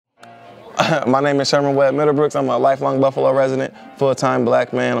My name is Sherman Middlebrooks. I'm a lifelong Buffalo resident, full-time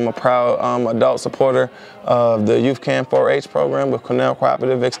black man. I'm a proud adult supporter of the Youth Camp 4-H program with Cornell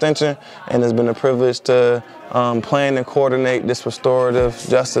Cooperative Extension, and it's been a privilege to plan and coordinate this restorative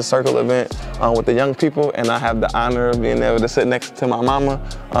justice circle event with the young people, and I have the honor of being able to sit next to my mama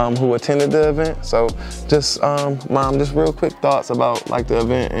who attended the event. So just, Mom, just real quick thoughts about like the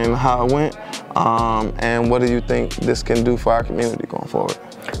event and how it went, and what do you think this can do for our community going forward?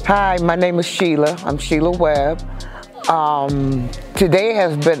 Hi, my name is Sheila. I'm Sheila Webb. Today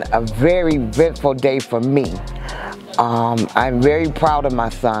has been a very eventful day for me. I'm very proud of my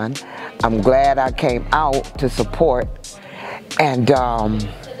son. I'm glad I came out to support, and I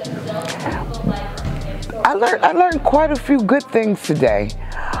learned quite a few good things today.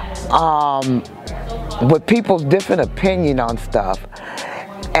 With people's different opinion on stuff,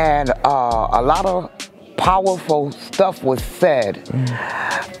 and a lot of powerful stuff was said.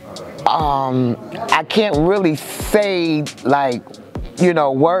 I can't really say like, you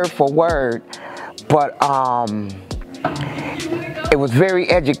know, word for word, but it was very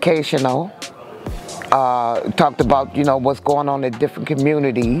educational. Talked about, you know, what's going on in different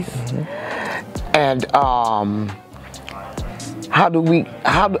communities, and how do we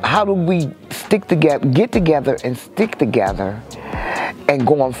stick together, get together, and stick together, and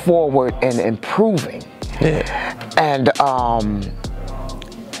going forward and improving. Yeah. And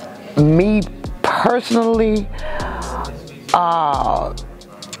me personally, I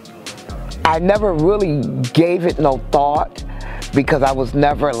never really gave it no thought because I was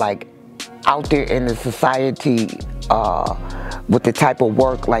never like out there in the society with the type of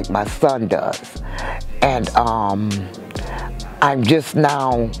work like my son does. And I'm just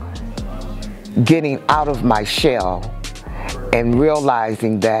now getting out of my shell and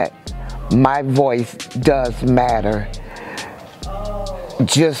realizing that my voice does matter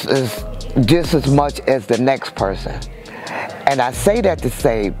just as much as the next person. And I say that to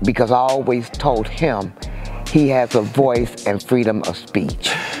say because I always told him he has a voice and freedom of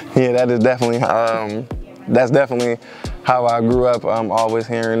speech. Yeah, that is definitely that's definitely how I grew up, always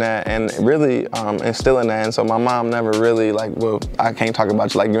hearing that and really instilling that. And so my mom never really like, well, I can't talk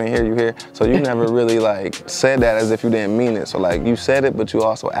about you like you ain't here, you here. So you never really like said that as if you didn't mean it. So like you said it, but you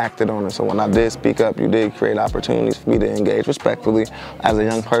also acted on it. So when I did speak up, you did create opportunities for me to engage respectfully as a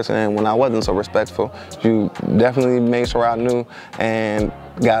young person. And when I wasn't so respectful, you definitely made sure I knew and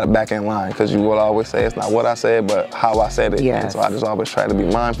got it back in line, because you will always say it's not what I said, but how I said it. Yes. And so I just always try to be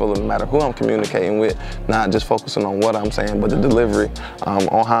mindful of no matter who I'm communicating with, not just focusing on what I'm saying, but the delivery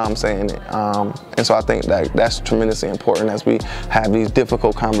on how I'm saying it. And so I think that that's tremendously important as we have these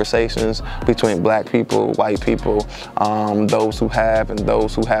difficult conversations between black people, white people, those who have and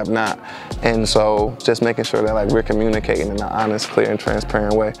those who have not. And so just making sure that like we're communicating in an honest, clear, and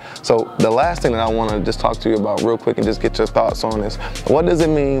transparent way. So the last thing that I want to just talk to you about real quick and just get your thoughts on is, what does it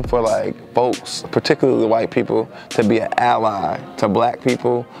mean for like folks, particularly white people, to be an ally to black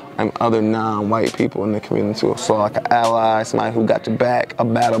people and other non-white people in the community? So like an ally, somebody who got your back, a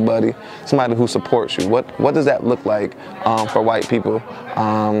battle buddy, somebody who supports you. What does that look like for white people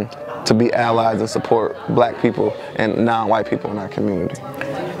to be allies and support black people and non-white people in our community?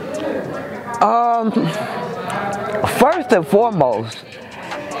 First and foremost,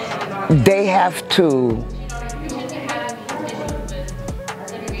 they have to,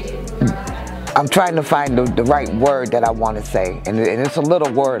 I'm trying to find the right word that I want to say, and it's a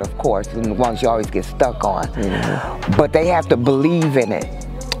little word, of course, and the ones you always get stuck on. But they have to believe in it.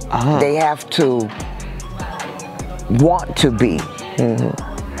 They have to want to be,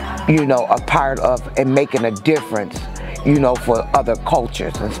 you know, a part of and making a difference, you know, for other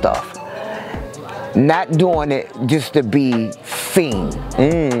cultures and stuff. Not doing it just to be seen.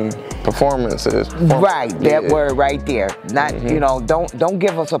 Performances. Right, that word right there. Not, you know, don't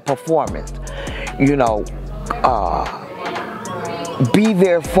give us a performance. You know, be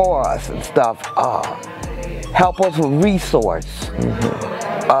there for us and stuff. Help us with resource.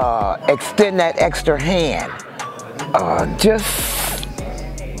 Extend that extra hand. Just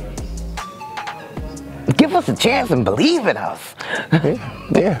give us a chance and believe in us.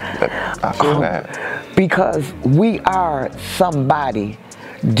 Yeah, I feel that. Because we are somebody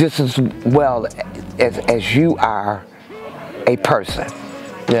just as well as you are a person.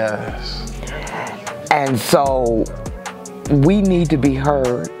 Yes. And so we need to be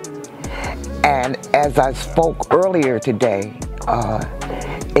heard. And as I spoke earlier today,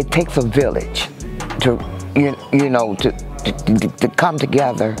 it takes a village to, you know, to come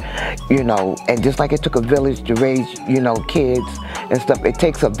together, you know, and just like it took a village to raise, you know, kids and stuff, it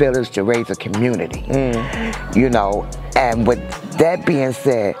takes a village to raise a community, you know, and with that being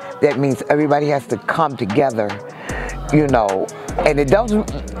said, that means everybody has to come together, you know, and it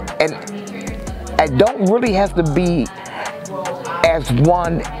doesn't, and it don't really have to be as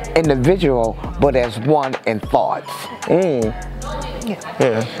one individual, but as one in thoughts.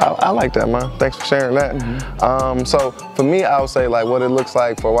 Yeah, I like that, man. Thanks for sharing that. So for me, I would say like what it looks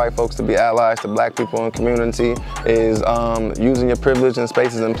like for white folks to be allies to black people in the community is using your privilege in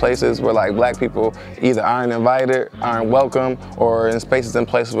spaces and places where like black people either aren't invited, aren't welcome, or in spaces and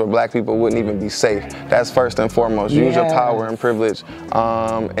places where black people wouldn't even be safe. That's first and foremost. Use your power and privilege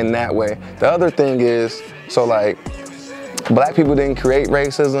in that way. The other thing is, so like, black people didn't create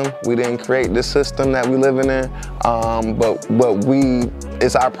racism. We didn't create this system that we living in, but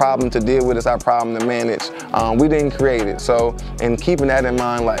it's our problem to deal with. It's our problem to manage. We didn't create it. So in keeping that in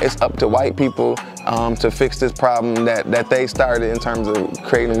mind, like it's up to white people to fix this problem that they started in terms of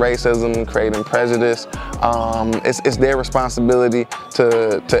creating racism, creating prejudice. It's their responsibility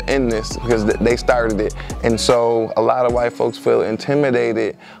to end this because they started it. And so a lot of white folks feel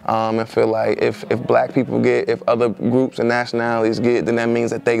intimidated and feel like if black people get, if other groups and nationalities get, then that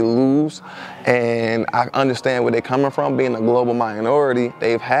means that they lose. And I understand where they're coming from. Being a global minority,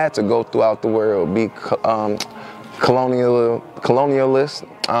 they've had to go throughout the world, be colonialist,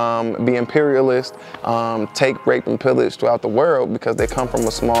 be imperialist, take, rape, and pillage throughout the world because they come from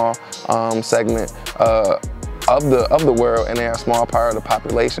a small segment of the world, and they're a small part of the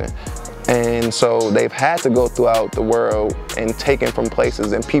population. And so they've had to go throughout the world and taken from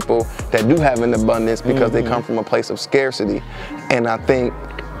places and people that do have an abundance because they come from a place of scarcity. And I think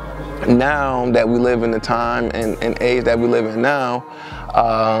now that we live in the time and age that we live in now,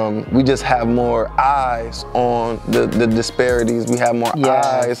 we just have more eyes on the disparities. We have more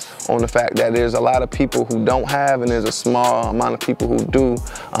eyes on the fact that there's a lot of people who don't have, and there's a small amount of people who do.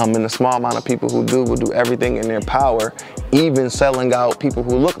 And the small amount of people who do will do everything in their power, even selling out people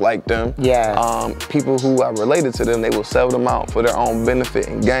who look like them. People who are related to them, they will sell them out for their own benefit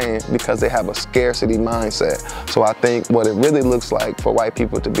and gain because they have a scarcity mindset. So I think what it really looks like for white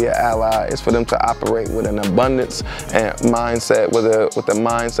people to be an ally is for them to operate with an abundance and mindset, with a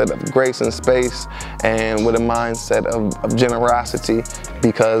mindset of grace and space, and with a mindset of generosity,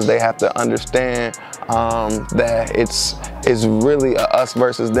 because they have to understand that it's really a us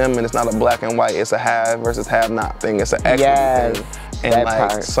versus them, and it's not a black and white, it's a have versus have not thing, it's an equity thing. And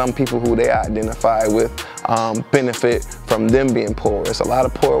like some people who they identify with benefit from them being poor. It's a lot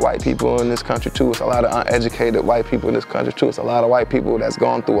of poor white people in this country too. It's a lot of uneducated white people in this country too. It's a lot of white people that's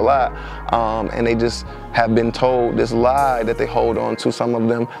gone through a lot, and they just have been told this lie that they hold on to, some of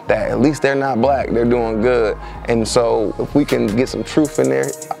them, that at least they're not black, they're doing good. And so if we can get some truth in their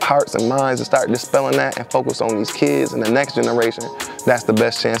hearts and minds and start dispelling that and focus on these kids and the next generation, that's the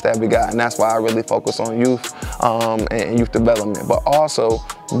best chance that we got. And that's why I really focus on youth and youth development, but also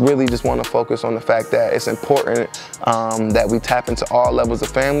really just want to focus on the fact that it's important that we tap into all levels of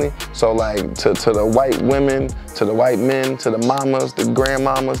family. So like to the white women, to the white men, to the mamas, the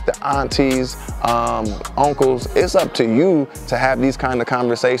grandmamas, the aunties, uncles, it's up to you to have these kind of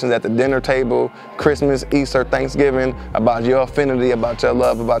conversations at the dinner table, Christmas, Easter, Thanksgiving, about your affinity, about your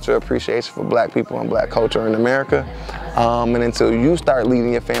love, about your appreciation for black people and black culture in America. And until you start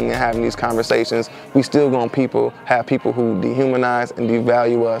leading your family and having these conversations, we still gonna have people who dehumanize and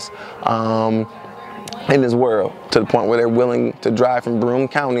devalue us in this world, to the point where they're willing to drive from Broome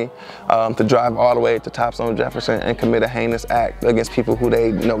County to drive all the way to Topstone Jefferson and commit a heinous act against people who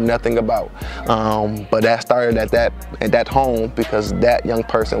they know nothing about. But that started at that home, because that young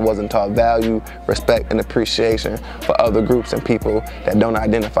person wasn't taught value, respect, and appreciation for other groups and people that don't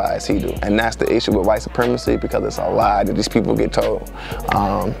identify as he do. And that's the issue with white supremacy, because it's a lie that these people get told.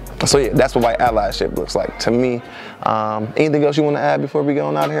 So yeah, that's what white allyship looks like to me. Anything else you want to add before we go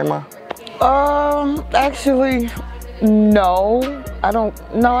on out of here, Ma? Actually, no. I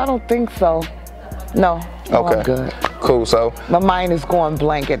don't think so. No, okay. I'm good. Cool, so. My mind is going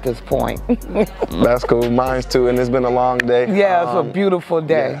blank at this point. That's cool, mine's too, and it's been a long day. Yeah, it's a beautiful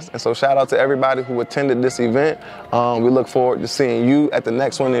day. Yes. And so shout out to everybody who attended this event. We look forward to seeing you at the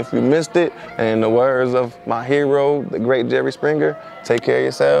next one if you missed it. And in the words of my hero, the great Jerry Springer, take care of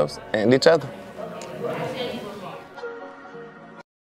yourselves and each other.